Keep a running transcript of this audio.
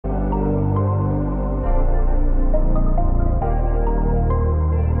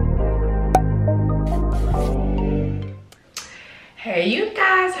Hey you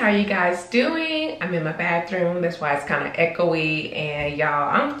guys, how are you guys doing? I'm in my bathroom, that's why it's kind of echoey, and y'all,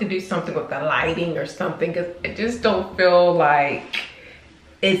 I'm going to do something with the lighting or something because I just don't feel like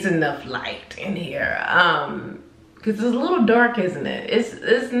it's enough light in here. Because it's a little dark, isn't it?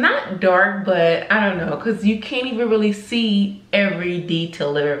 It's not dark, but I don't know, because you can't even really see every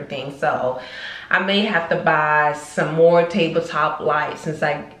detail of everything. So I may have to buy some more tabletop lights since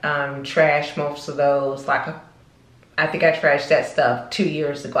I trashed most of those. I think I trashed that stuff 2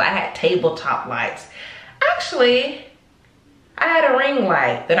 years ago. I had tabletop lights. Actually, I had a ring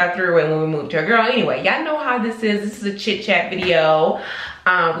light that I threw away when we moved here. Girl, anyway, y'all know how this is. This is a chit chat video.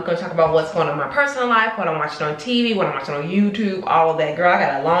 We're gonna talk about what's going on in my personal life, what I'm watching on TV, what I'm watching on YouTube, all of that. Girl, I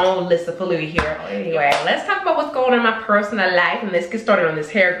got a long list of fluid here. Anyway, let's talk about what's going on in my personal life, and let's get started on this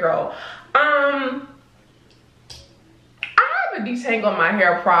hair, girl. I haven't detangled my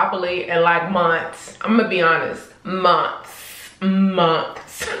hair properly in like months. I'm gonna be honest. Months.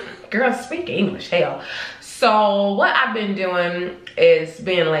 Girl, speak English, hell. So what I've been doing is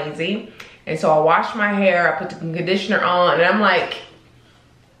being lazy. And so I wash my hair, I put the conditioner on, and I'm like,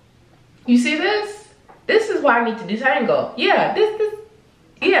 you see this? This is why I need to detangle. Yeah,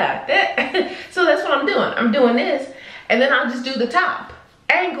 that. So that's what I'm doing. I'm doing this, and then I'll just do the top.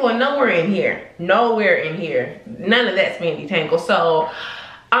 I ain't going nowhere in here. Nowhere in here. None of that's being detangled. So,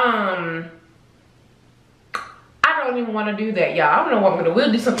 I don't even want to do that, y'all. I don't know what I'm gonna.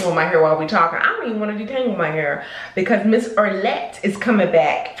 We'll do something with my hair while we're talking. I don't even want to detangle my hair because Miss Arlette is coming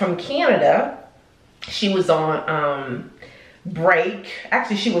back from Canada. She was on break.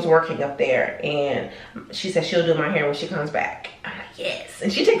 Actually, she was working up there, and she said she'll do my hair when she comes back. I'm like, yes.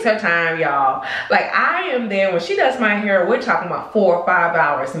 And she takes her time, y'all. Like, I am there when she does my hair. We're talking about 4 or 5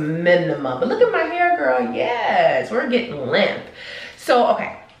 hours minimum. But look at my hair, girl. Yes, we're getting length. So,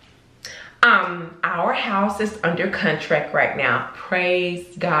 okay. Our house is under contract right now. Praise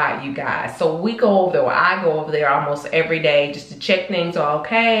God, you guys. So we go over there, well, I go over there almost every day just to check things are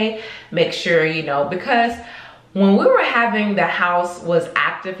okay, make sure, you know, because when we were having the house was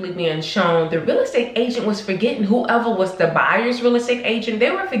actively being shown, the real estate agent was forgetting, whoever was the buyer's real estate agent, they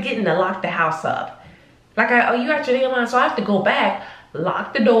were forgetting to lock the house up. Like, oh, you got your nail on, so I have to go back,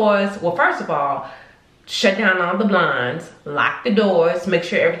 lock the doors. Well, first of all, shut down all the blinds, lock the doors, make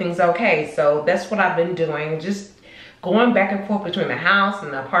sure everything's okay. So that's what I've been doing, just going back and forth between the house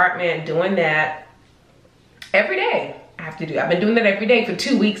and the apartment, doing that every day. I have to do. I've been doing that every day for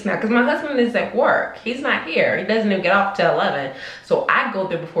 2 weeks now because my husband is at work. He's not here. He doesn't even get off till 11. So I go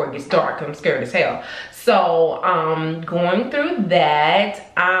there before it gets dark. I'm scared as hell. So going through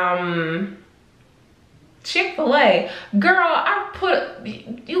that. Chick-fil-A, girl, I put,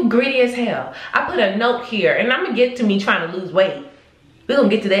 you greedy as hell. I put a note here, and I'm gonna get to me trying to lose weight. We're gonna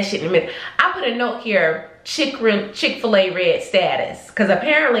get to that shit in a minute. I put a note here, Chick-fil-A red status, because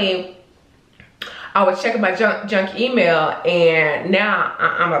apparently I was checking my junk email, and now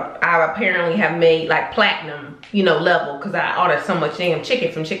I apparently have made like platinum, you know, level, because I ordered so much damn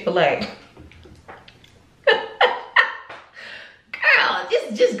chicken from Chick-fil-A.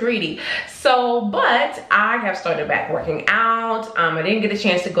 Just greedy. So, but I have started back working out. I didn't get a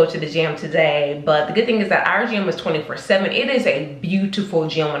chance to go to the gym today, but the good thing is that our gym is 24/7. It is a beautiful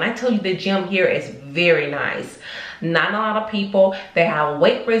gym. When I tell you, the gym here is very nice. Not a lot of people. They have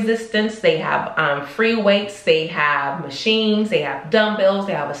weight resistance. They have free weights. They have machines. They have dumbbells.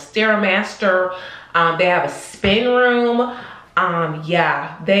 They have a Stairmaster. They have a spin room.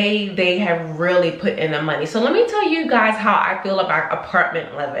 Yeah, they have really put in the money. So let me tell you guys how I feel about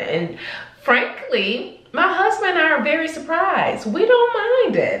apartment living. And frankly, my husband and I are very surprised. We don't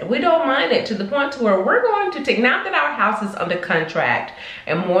mind it. We don't mind it to the point to where we're going to take, now that our house is under contract,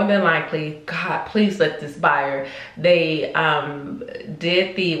 and more than likely, God, please let this buyer, they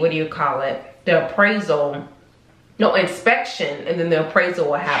did the, what do you call it? The appraisal, no, inspection, and then the appraisal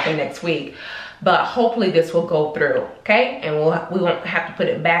will happen next week. But hopefully this will go through, okay? And we won't have to put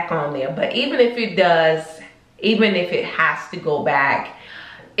it back on there. But even if it does, even if it has to go back,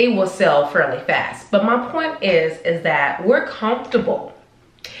 it will sell fairly fast. But my point is that we're comfortable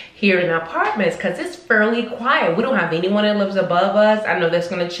here in the apartments because it's fairly quiet. We don't have anyone that lives above us. I know that's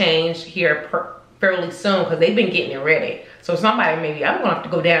gonna change here fairly soon because they've been getting it ready. So somebody, maybe I'm gonna have to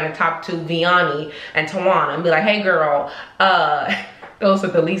go down and talk to Vianney and Tawana and be like, hey girl, those are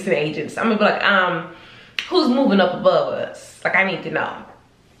the leasing agents. I'm gonna be like, who's moving up above us? Like, I need to know.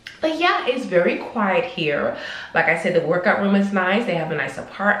 But yeah, it's very quiet here. Like I said, the workout room is nice. They have a nice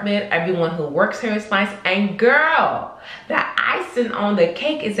apartment. Everyone who works here is nice. And girl, the icing on the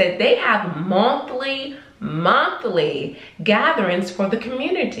cake is that they have monthly gatherings for the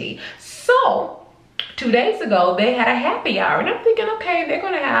community. So 2 days ago, they had a happy hour. And I'm thinking, okay, they're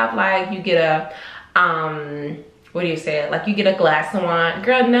gonna have like, you get a, what do you say? Like you get a glass of wine.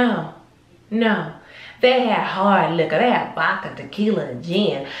 Girl, no. They had hard liquor. They had vodka, tequila, and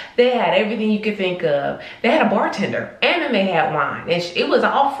gin. They had everything you could think of. They had a bartender, and then they had wine. And it was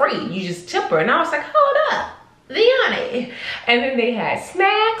all free. You just tip her. And I was like, hold up, Leonie. And then they had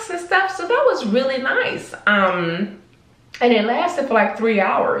snacks and stuff. So that was really nice. And it lasted for like 3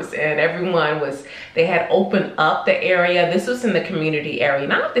 hours, and they had opened up the area. This was in the community area.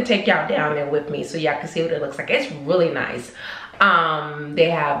 And I have to take y'all down there with me so y'all can see what it looks like. It's really nice. They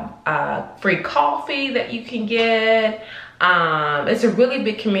have free coffee that you can get. It's a really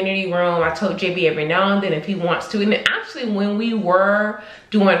big community room. I told JB every now and then if he wants to. And actually when we were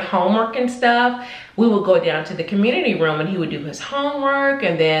doing homework and stuff, we would go down to the community room and he would do his homework.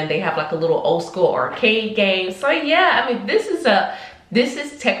 And then they have like a little old school arcade game. So yeah, I mean, this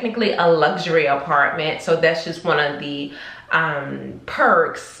is technically a luxury apartment. So that's just one of the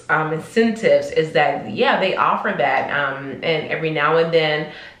perks, incentives, is that, yeah, they offer that. And every now and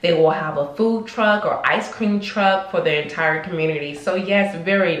then they will have a food truck or ice cream truck for the entire community. So yes,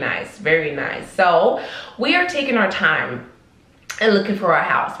 very nice, very nice. So we are taking our time and looking for a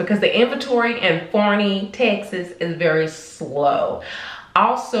house because the inventory in Forney, Texas is very slow.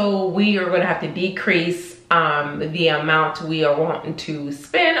 Also, we are going to have to decrease the amount we are wanting to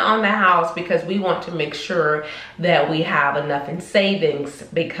spend on the house because we want to make sure that we have enough in savings,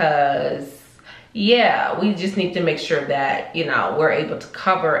 because yeah, we just need to make sure that, you know, we're able to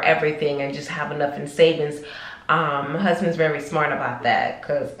cover everything and just have enough in savings. My husband's very smart about that,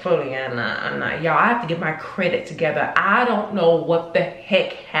 because clearly I'm not. Y'all, I have to get my credit together. I don't know what the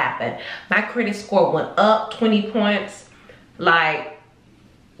heck happened. My credit score went up 20 points like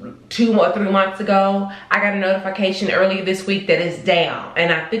 2 or 3 months ago. I got a notification earlier this week that it's down,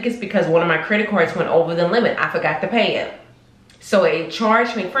 and I think it's because one of my credit cards went over the limit. I forgot to pay it, so it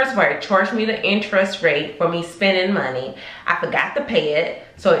charged me. First of all, it charged me the interest rate for me spending money. I forgot to pay it,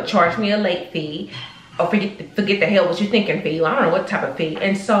 so it charged me a late fee, or forget the hell what you thinking fee. I don't know what type of fee.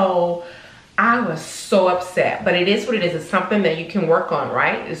 And so I was so upset, but it is what it is. It's something that you can work on,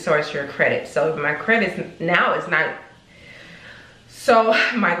 right, as far as your credit. So my credit now is not. So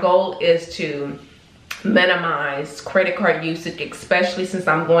my goal is to minimize credit card usage, especially since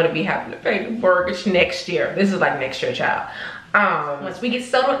I'm going to be having to pay the mortgage next year. This is like next year, child. Once we get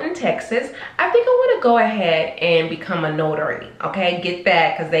settled in Texas, I think I want to go ahead and become a notary. Okay, get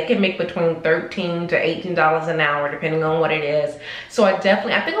that, because they can make between $13 to $18 an hour depending on what it is. So I think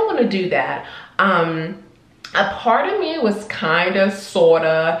I want to do that. A part of me was kind of sort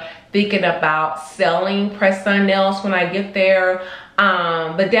of thinking about selling press-on nails when I get there.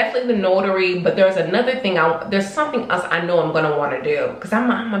 But definitely the notary. But there's another thing, there's something else I know I'm gonna want to do, because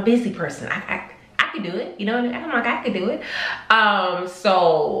I'm a busy person. I could do it, you know. I'm like, I could do it.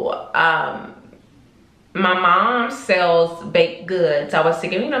 My mom sells baked goods. I was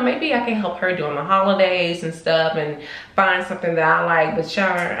thinking, you know, maybe I can help her during the holidays and stuff and find something that I like. But sure,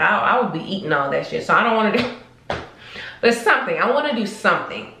 I would be eating all that shit, so I don't want to do. But something, I want to do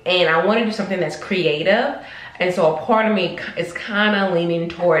something, and I want to do something that's creative. And so a part of me is kind of leaning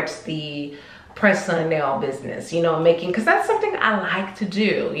towards the press-on nail business, you know, because that's something I like to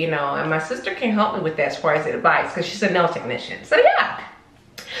do, you know, and my sister can help me with that as far as advice, because she's a nail technician. So yeah,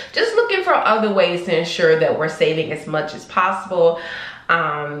 just looking for other ways to ensure that we're saving as much as possible.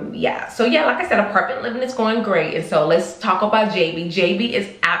 Yeah, so yeah, like I said, apartment living is going great. And so let's talk about JB. JB is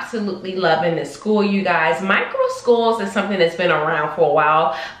absolutely loving this school, you guys. Micro schools is something that's been around for a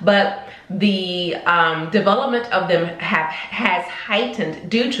while, but the development of them has heightened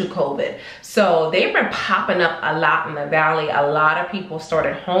due to COVID. So they've been popping up a lot in the Valley. A lot of people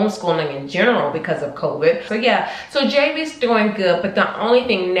started homeschooling in general because of COVID. So yeah, so JB's doing good, but the only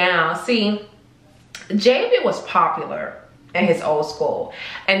thing now, see, JB was popular in his old school,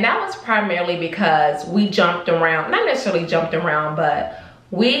 and that was primarily because we jumped around, not necessarily jumped around, but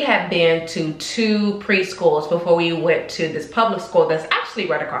we had been to 2 preschools before we went to this public school that's actually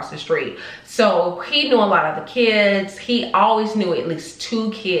right across the street. So he knew a lot of the kids. He always knew at least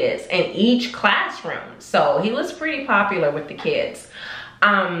 2 kids in each classroom. So he was pretty popular with the kids.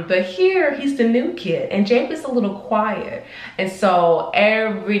 But here he's the new kid, and Jake is a little quiet. And so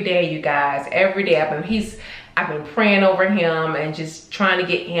every day, you guys, every day I've been praying over him and just trying to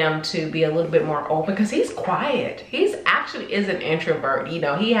get him to be a little bit more open, because he's quiet. He's actually is an introvert. You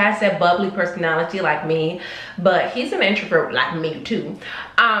know, he has that bubbly personality like me, but he's an introvert like me too.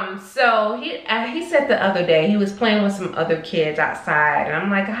 So he said the other day he was playing with some other kids outside, and I'm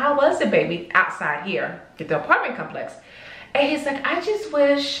like, how was it, baby, outside here at the apartment complex? And he's like, I just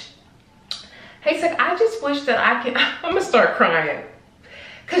wish He's like, I just wish that I can, I'm gonna start crying.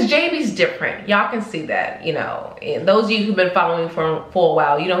 Cause JB's different. Y'all can see that, you know. And those of you who've been following for a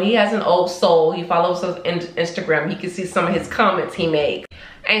while, you know, he has an old soul. He follows us on Instagram. You can see some of his comments he makes.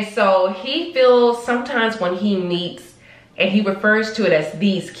 And so he feels sometimes when he meets, and he refers to it as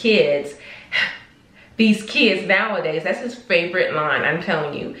these kids nowadays, that's his favorite line, I'm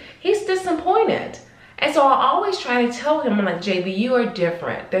telling you. He's disappointed. And so I always try to tell him, I'm like, JB, you are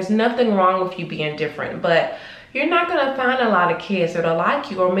different. There's nothing wrong with you being different, but you're not gonna find a lot of kids that'll like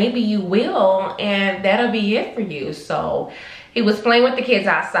you, or maybe you will, and that'll be it for you. So he was playing with the kids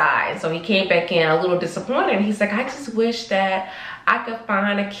outside, so he came back in a little disappointed. He's like, I just wish that I could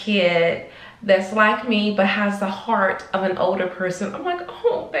find a kid that's like me but has the heart of an older person. I'm like,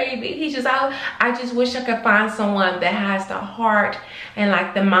 oh baby. He just, I just wish I could find someone that has the heart and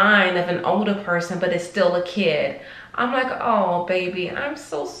like the mind of an older person but is still a kid. I'm like, oh baby, I'm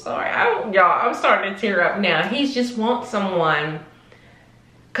so sorry. Y'all, I'm starting to tear up now. He just wants someone,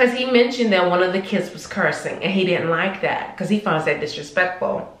 because he mentioned that one of the kids was cursing and he didn't like that because he finds that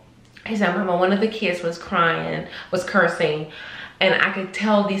disrespectful. He said, Mama, one of the kids was crying, was cursing, and I could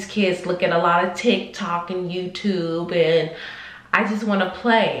tell these kids look at a lot of TikTok and YouTube, and I just want to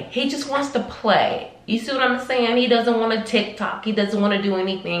play. He just wants to play. You see what I'm saying? He doesn't want to TikTok. He doesn't want to do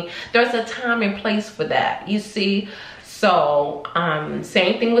anything. There's a time and place for that, you see? So,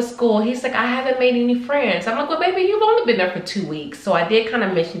 same thing with school. He's like, I haven't made any friends. I'm like, well, baby, you've only been there for 2 weeks. So I did kind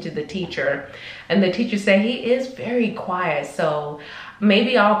of mention to the teacher, and the teacher said he is very quiet. So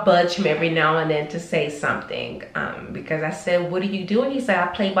maybe I'll budge him every now and then to say something, because I said, what do you do? And he said, I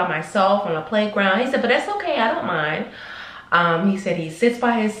play by myself on a playground. He said, but that's okay, I don't mind. He said he sits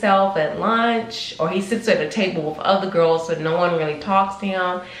by himself at lunch, or he sits at a table with other girls so no one really talks to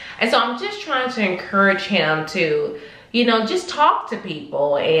him. And so I'm just trying to encourage him to, you know, just talk to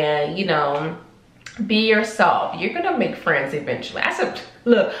people and, you know, be yourself. You're gonna make friends eventually. I said,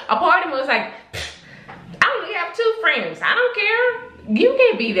 look, a part of me was like, I only have 2 friends. I don't care. You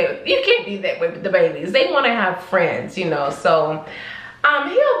can't be that. You can't be that way with the babies. They want to have friends, you know. So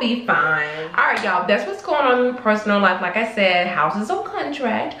he'll be fine. All right, y'all, that's what's going on in personal life. Like I said, house is on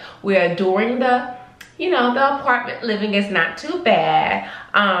contract. We're adoring the, you know, the apartment living is not too bad.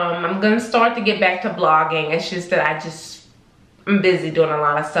 I'm gonna start to get back to blogging. It's just that I'm busy doing a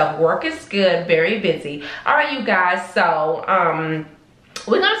lot of stuff. Work is good, very busy. All right, you guys, so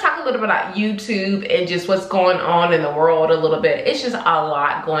we're gonna talk a little bit about YouTube and just what's going on in the world a little bit. It's just a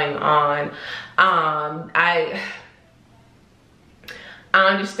lot going on. I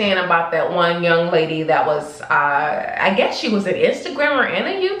understand about that one young lady that was, I guess she was an Instagrammer and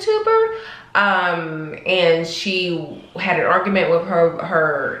a YouTuber. And she had an argument with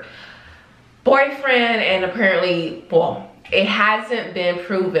her boyfriend, and apparently, well, it hasn't been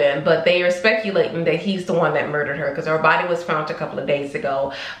proven, but they are speculating that he's the one that murdered her because her body was found a couple of days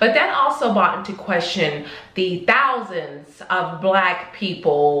ago. But that also brought into question the thousands of Black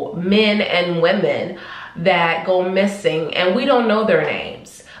people, men and women, that go missing and we don't know their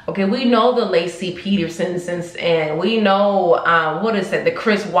names. Okay, we know the Lacey Petersons, and we know, what is it, the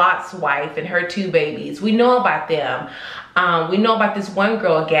Chris Watts wife and her 2 babies. We know about them. We know about this one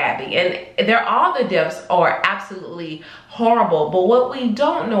girl, Gabby, and all the deaths are absolutely horrible. But what we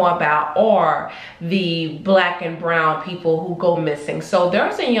don't know about are the Black and brown people who go missing. So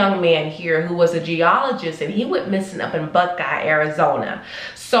there's a young man here who was a geologist, and he went missing up in Buckeye, Arizona.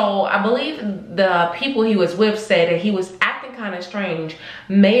 So I believe the people he was with said that he was acting kind of strange,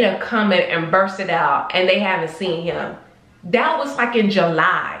 made a comment and bursted out, and they haven't seen him. That was like in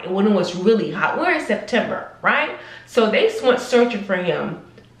July when it was really hot. We're in September, right? So they went searching for him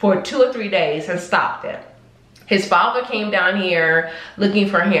for 2 or 3 days and stopped it. His father came down here looking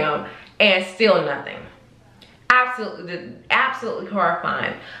for him, and still nothing. Absolutely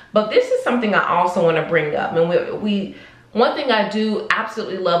horrifying. But this is something I also want to bring up. And one thing I do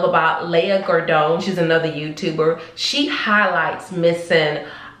absolutely love about Leah Gordon, she's another YouTuber, she highlights missing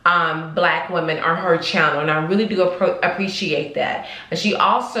Black women on her channel, and I really do appreciate that. And she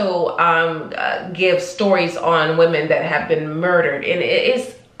also gives stories on women that have been murdered, and it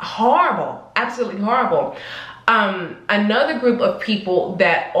is horrible, absolutely horrible. Another group of people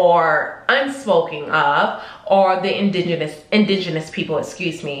that are unspoken of are the indigenous people,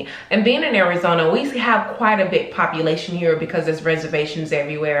 excuse me. And being in Arizona, we have quite a big population here because there's reservations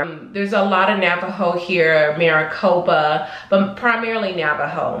everywhere. There's a lot of Navajo here, Maricopa, but primarily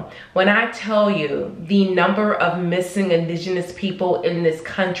Navajo. When I tell you the number of missing indigenous people in this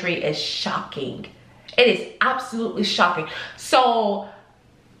country is shocking. It is absolutely shocking. So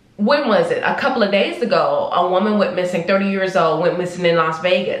when was it? A couple of days ago, a woman went missing, 30 years old, went missing in Las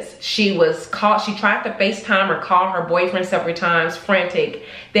Vegas. She was called, she tried to FaceTime or call her boyfriend several times, frantic.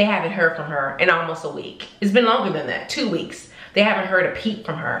 They haven't heard from her in almost a week. It's been longer than that, 2 weeks. They haven't heard a peep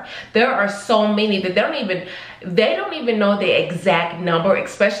from her. There are so many that they don't even know the exact number,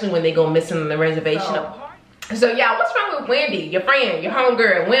 especially when they go missing on the reservation. So yeah, what's wrong with Wendy, your friend, your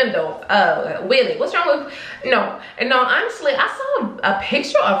homegirl, Wendell, Willie? What's wrong with, no, honestly, I saw a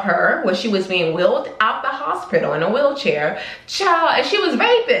picture of her where she was being wheeled out the hospital in a wheelchair, child, and she was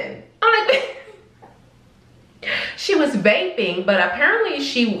vaping. I'm like, she was vaping, but apparently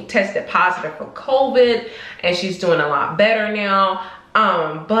she tested positive for COVID and she's doing a lot better now.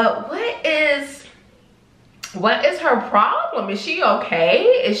 But what is her problem? Is she okay?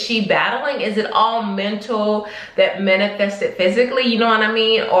 Is she battling? Is it all mental that manifested physically? You know what I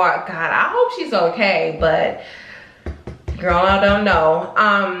mean? Or God, I hope she's okay, but girl, I don't know.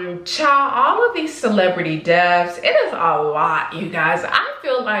 Child, all of these celebrity deaths, it is a lot, you guys. I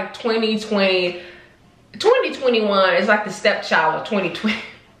feel like 2021 is like the stepchild of 2020.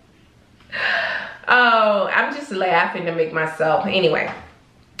 Oh, I'm just laughing to make myself. Anyway,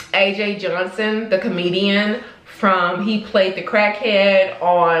 AJ Johnson, the comedian he played the crackhead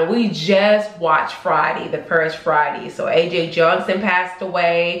on, we just watched Friday, the first Friday. So AJ Johnson passed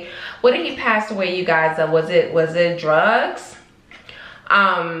away. What did he pass away, you guys? Was it drugs?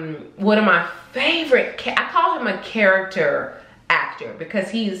 One of my favorite, I call him a character actor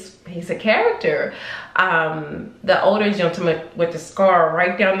because he's a character. The older gentleman with the scar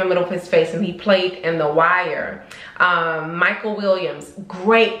right down the middle of his face, and he played in The Wire. Michael Williams,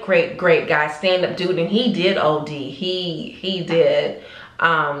 great guy, stand-up dude, and he did OD. He did.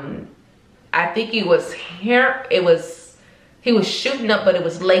 I think he was shooting up, but it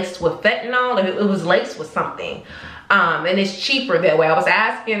was laced with fentanyl. It was laced with something. And it's cheaper that way. I was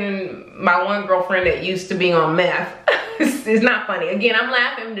asking my one girlfriend that used to be on meth. It's not funny. Again, I'm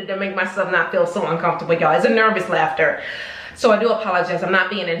laughing to make myself not feel so uncomfortable, y'all. It's a nervous laughter. So I do apologize. I'm not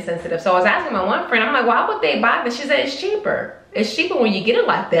being insensitive. So I was asking my one friend, I'm like, why would they buy this? She said it's cheaper. It's cheaper when you get it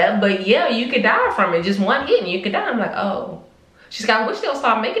like that. But yeah, you could die from it. Just one hit and you could die. I'm like, oh. She's like, I wish they'll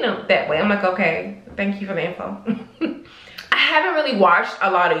stop making them that way. I'm like, okay, thank you for the info. I haven't really watched a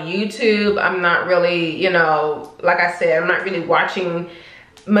lot of YouTube. I'm not really, you know, like I said, I'm not really watching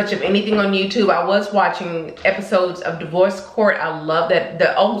much of anything on YouTube. I was watching episodes of Divorce Court. I love that.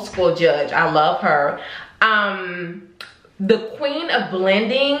 The old school judge, I love her. The queen of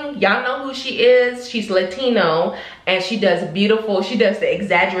blending, y'all know who she is. She's Latino and she does the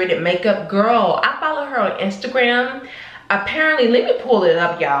exaggerated makeup. Girl, I follow her on Instagram. Apparently, let me pull it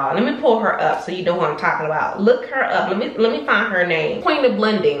up, y'all. Let me pull her up so you know who I'm talking about. Look her up. Let me find her name. Queen of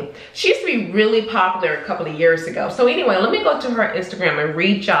Blending. She used to be really popular a couple of years ago. So anyway, let me go to her Instagram and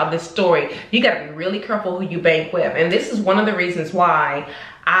read y'all this story. You gotta be really careful who you bank with. And this is one of the reasons why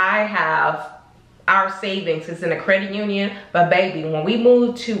I have our savings is in a credit union. But baby, when we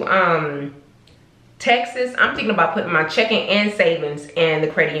moved to Texas, I'm thinking about putting my checking and savings in the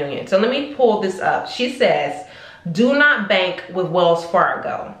credit union. So let me pull this up. She says, do not bank with Wells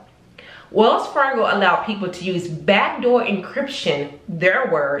Fargo. Wells Fargo allowed people to use backdoor encryption,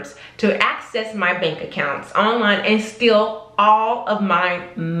 their words, to access my bank accounts online and steal all of my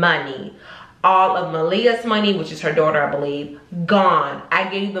money. All of Malia's money, which is her daughter, I believe, gone. I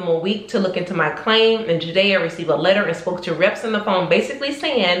gave them a week to look into my claim, and today I received a letter and spoke to reps on the phone basically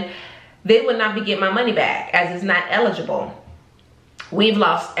saying they would not be getting my money back as it's not eligible. We've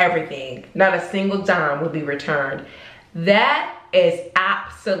lost everything. Not a single dime will be returned. That is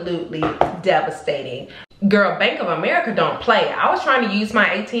absolutely devastating. Girl, Bank of America don't play. I was trying to use my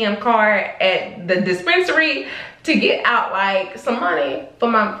ATM card at the dispensary to get out like some money for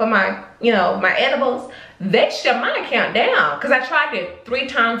my you know, my edibles. They shut my account down because I tried it 3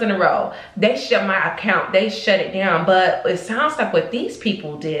 times in a row. They shut my account, they shut it down. But it sounds like what these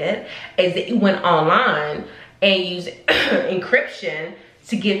people did is that you went online and use encryption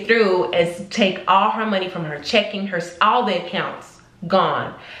to get through and take all her money from her checking, all the accounts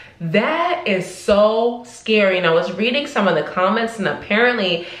gone. That is so scary. And I was reading some of the comments and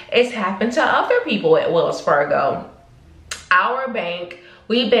apparently it's happened to other people at Wells Fargo. Our bank,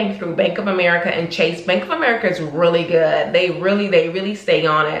 we bank through Bank of America and Chase. Bank of America is really good. They really stay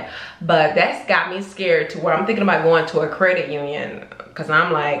on it. But that's got me scared to where I'm thinking about going to a credit union. Cause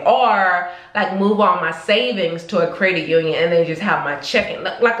I'm like, or like move all my savings to a credit union and then just have my checking,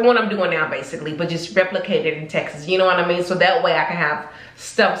 like what I'm doing now basically, but just replicate it in Texas, you know what I mean? So that way I can have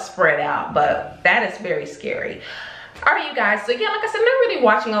stuff spread out, but that is very scary. All right, you guys, so yeah, like I said, I'm not really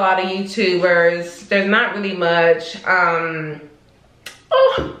watching a lot of YouTubers. There's not really much, oh,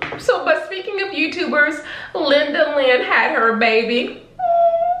 So, but speaking of YouTubers, Linda Lynn had her baby.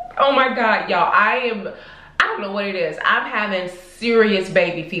 Oh my God, y'all, I don't know what it is. I'm having serious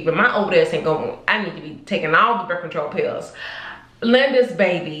baby fever. My old ass ain't going, I need to be taking all the birth control pills. Linda's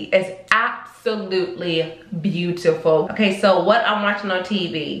baby is absolutely beautiful. Okay, so what I'm watching on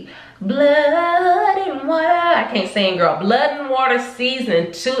TV, Blood and Water. I can't sing, girl. Blood and Water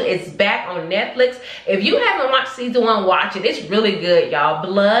season 2 is back on Netflix. If you haven't watched season 1, watch it. It's really good, y'all.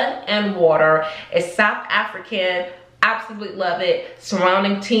 Blood and Water is South African. Absolutely love it.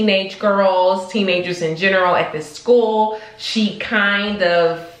 Surrounding teenage girls, teenagers in general at this school. She kind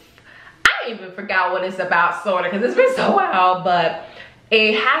of, I even forgot what it's about, sort of, because it's been so while, but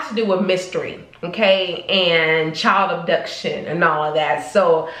it has to do with mystery, okay, and child abduction and all of that.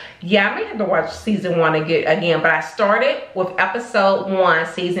 So yeah, I may have to watch season 1 again, but I started with episode 1,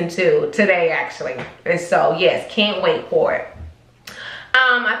 season 2 today, actually, and so yes, can't wait for it.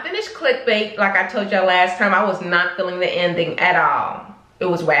 I finished Clickbait. Like I told y'all last time, I was not feeling the ending at all. It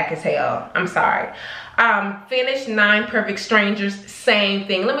was whack as hell. I'm sorry. Finished 9 Perfect Strangers. Same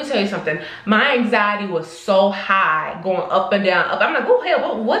thing. Let me tell you something. My anxiety was so high, going up and down. I'm like, oh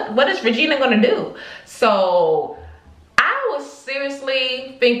hell, what is Regina gonna do? So I was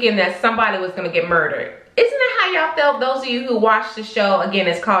seriously thinking that somebody was gonna get murdered. Isn't that how y'all felt? Those of you who watched the show, again,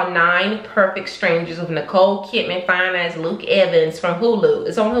 it's called 9 Perfect Strangers with Nicole Kidman, fine as Luke Evans from Hulu.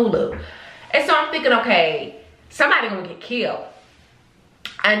 It's on Hulu. And so I'm thinking, okay, somebody gonna get killed.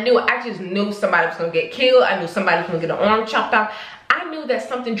 I just knew somebody was gonna get killed. I knew somebody was gonna get an arm chopped off. I knew that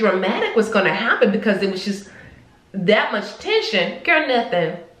something dramatic was gonna happen because it was just that much tension. Girl,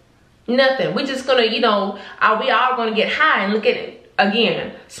 nothing. We're just gonna, you know, we all gonna get high and look at it.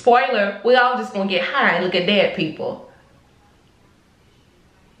 Again, spoiler, we all just gonna get high and look at dead people.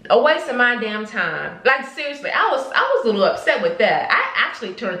 A waste of my damn time. Like seriously, I was a little upset with that. I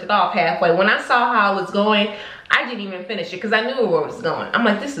actually turned it off halfway. When I saw how it was going, I didn't even finish it because I knew where it was going. I'm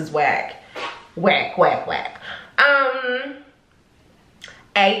like, this is whack. Whack.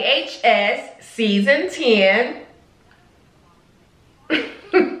 AHS season 10.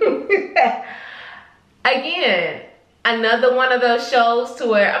 Again, another one of those shows to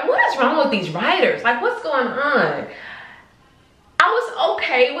where, what is wrong with these writers? Like, what's going on? I was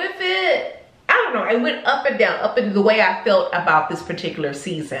okay with it. I don't know, it went up and down, up into the way I felt about this particular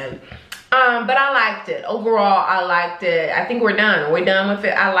season. But I liked it. Overall, I liked it. I think we're done. We're done with it.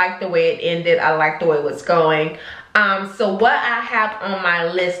 I liked the way it ended. I liked the way it was going. So what I have on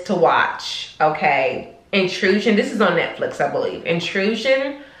my list to watch, okay, Intrusion. This is on Netflix, I believe.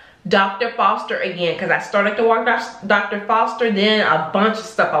 Intrusion. Dr. Foster again, because I started to watch Dr. Foster, then a bunch of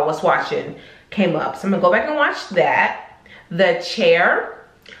stuff I was watching came up. So I'm gonna go back and watch that. The Chair,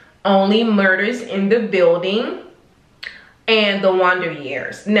 Only Murders in the Building, and The Wonder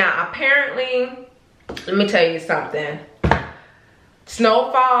Years. Now, apparently, let me tell you something.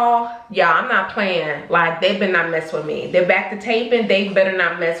 Snowfall, yeah, I'm not playing. Like, they better not mess with me. They're back to taping. They better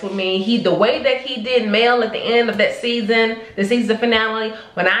not mess with me. The way that he did Mel at the end of that season, the season finale,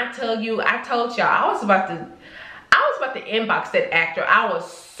 when I tell you, I told y'all, I was about to inbox that actor. I was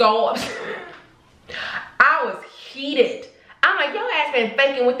so upset. I was heated. I'm like, your ass been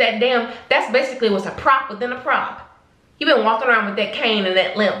faking with that damn, that's basically what's a prop within a prop. You been walking around with that cane and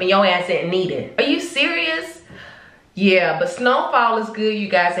that limp and your ass didn't need it. Are you serious? Yeah, but Snowfall is good, you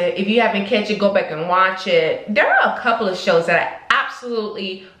guys. If you haven't catch it, go back and watch it. There are a couple of shows that I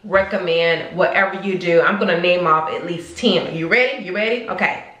absolutely recommend. Whatever you do, I'm gonna name off at least 10. Are you ready? You ready?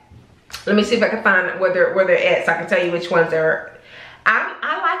 Okay. Let me see if I can find where they're at so I can tell you which ones are.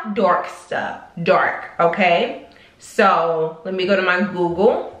 I like dark stuff. Dark, okay? So let me go to my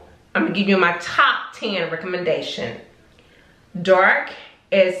Google. I'm gonna give you my top 10 recommendation. Dark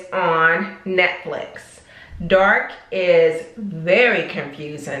is on Netflix. Dark is very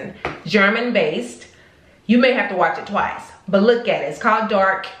confusing. German based. You may have to watch it twice, but look at it. It's called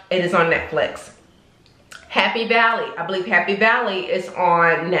Dark. It is on Netflix. Happy Valley. I believe Happy Valley is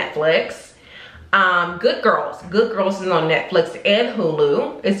on Netflix. Good Girls. Good Girls is on Netflix and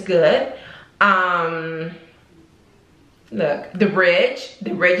Hulu. It's good. Look, The Bridge.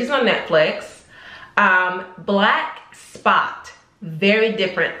 The Bridge is on Netflix. Black Spot. Very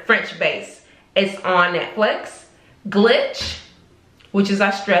different. French based. It's on Netflix. Glitch, which is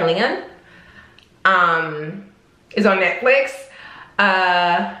Australian, is on Netflix.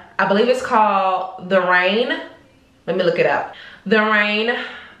 I believe it's called The Rain. Let me look it up. The Rain,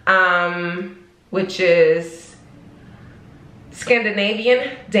 which is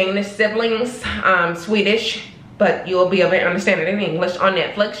Scandinavian, Danish siblings, Swedish, but you'll be able to understand it in English on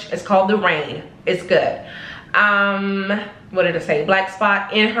Netflix. It's called The Rain. It's good. what did it say? Black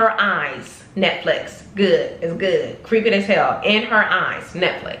spot in her eyes. Netflix. Good. It's good. Creepy as hell. In her eyes.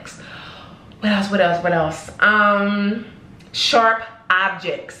 Netflix. What else? What else? What else? Sharp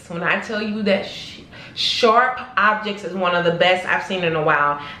Objects. When I tell you that Sharp Objects is one of the best I've seen in a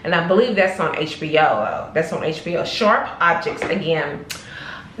while, and I believe that's on HBO. That's on HBO. Sharp Objects again.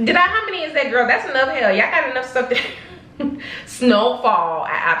 How many is that, girl? That's enough. Hell, y'all got enough stuff there. Snowfall,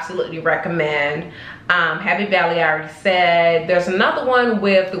 I absolutely recommend. Happy Valley, I already said. There's another one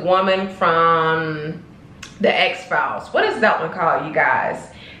with the woman from the X-Files. What is that one called, you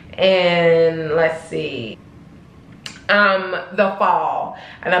guys? And let's see. The Fall.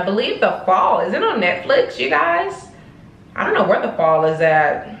 And I believe The Fall, is it on Netflix, you guys? I don't know where The Fall is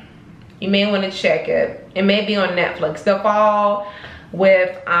at. You may want to check it. It may be on Netflix. The Fall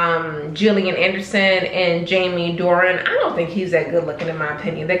with Gillian Anderson and Jamie Dornan. I don't think he's that good looking in my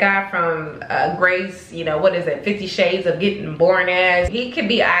opinion. The guy from Grace, you know, what is it, 50 Shades of Getting Born As. He could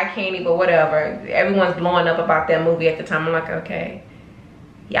be eye candy, but whatever. Everyone's blowing up about that movie at the time. I'm like, okay.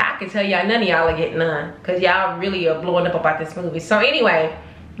 Yeah, I can tell y'all none of y'all are getting none, because y'all really are blowing up about this movie. So anyway,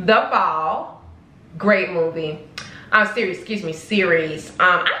 The Fall, great movie. Series.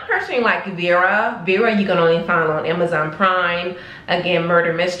 I personally like Vera. Vera you can only find on Amazon Prime. Again,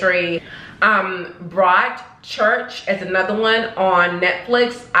 murder mystery. Broadchurch is another one on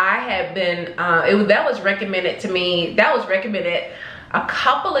Netflix. I have been, that was recommended to me. That was recommended a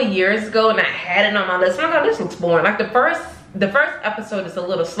couple of years ago, and I had it on my list. Oh my God, this looks boring. Like the first episode is a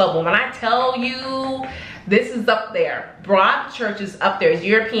little slow, but when I tell you, this is up there. Broadchurch is up there. It's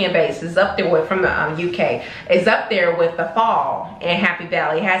European based. It's up there with, from the UK. It's up there with The Fall and Happy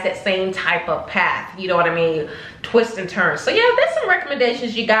Valley. It has that same type of path. You know what I mean? Twists and turns. So yeah, there's some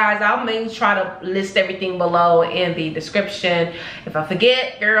recommendations, you guys. I'll maybe try to list everything below in the description. If I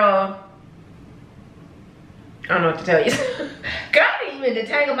forget, girl, I don't know what to tell you. Girl, I didn't even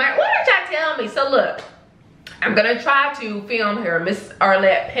detangle my, what did y'all tell me? So look, I'm gonna try to film her. Miss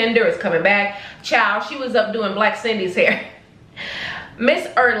Arlette Pender is coming back. Child, she was up doing Black Cindy's hair. Miss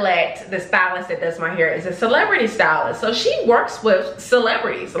Arlette, the stylist that does my hair, is a celebrity stylist. So she works with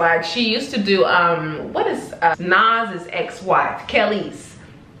celebrities. Like she used to do, what is Nas's ex-wife, Kelly's.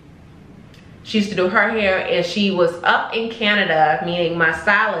 She used to do her hair, and she was up in Canada, meaning my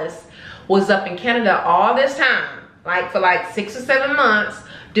stylist was up in Canada all this time. Like for like 6 or 7 months,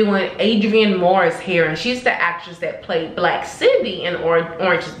 doing Adrienne Moore's hair, and she's the actress that played Black Cindy in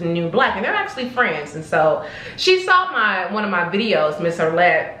Orange is the New Black, and they're actually friends. And so she saw one of my videos, Miss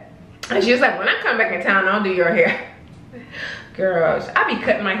Arlette, and she was like, when I come back in town, I'll do your hair. Girls, I be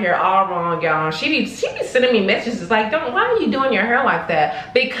cutting my hair all wrong, y'all. She be sending me messages like, why are you doing your hair like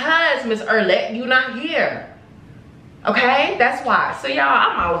that? Because Miss Arlette, you not here. Okay, that's why. So y'all,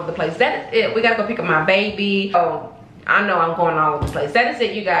 I'm all over the place. That is it. We gotta go pick up my baby. Oh, I know I'm going all over the place. That is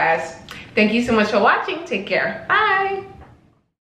it, you guys. Thank you so much for watching. Take care. Bye.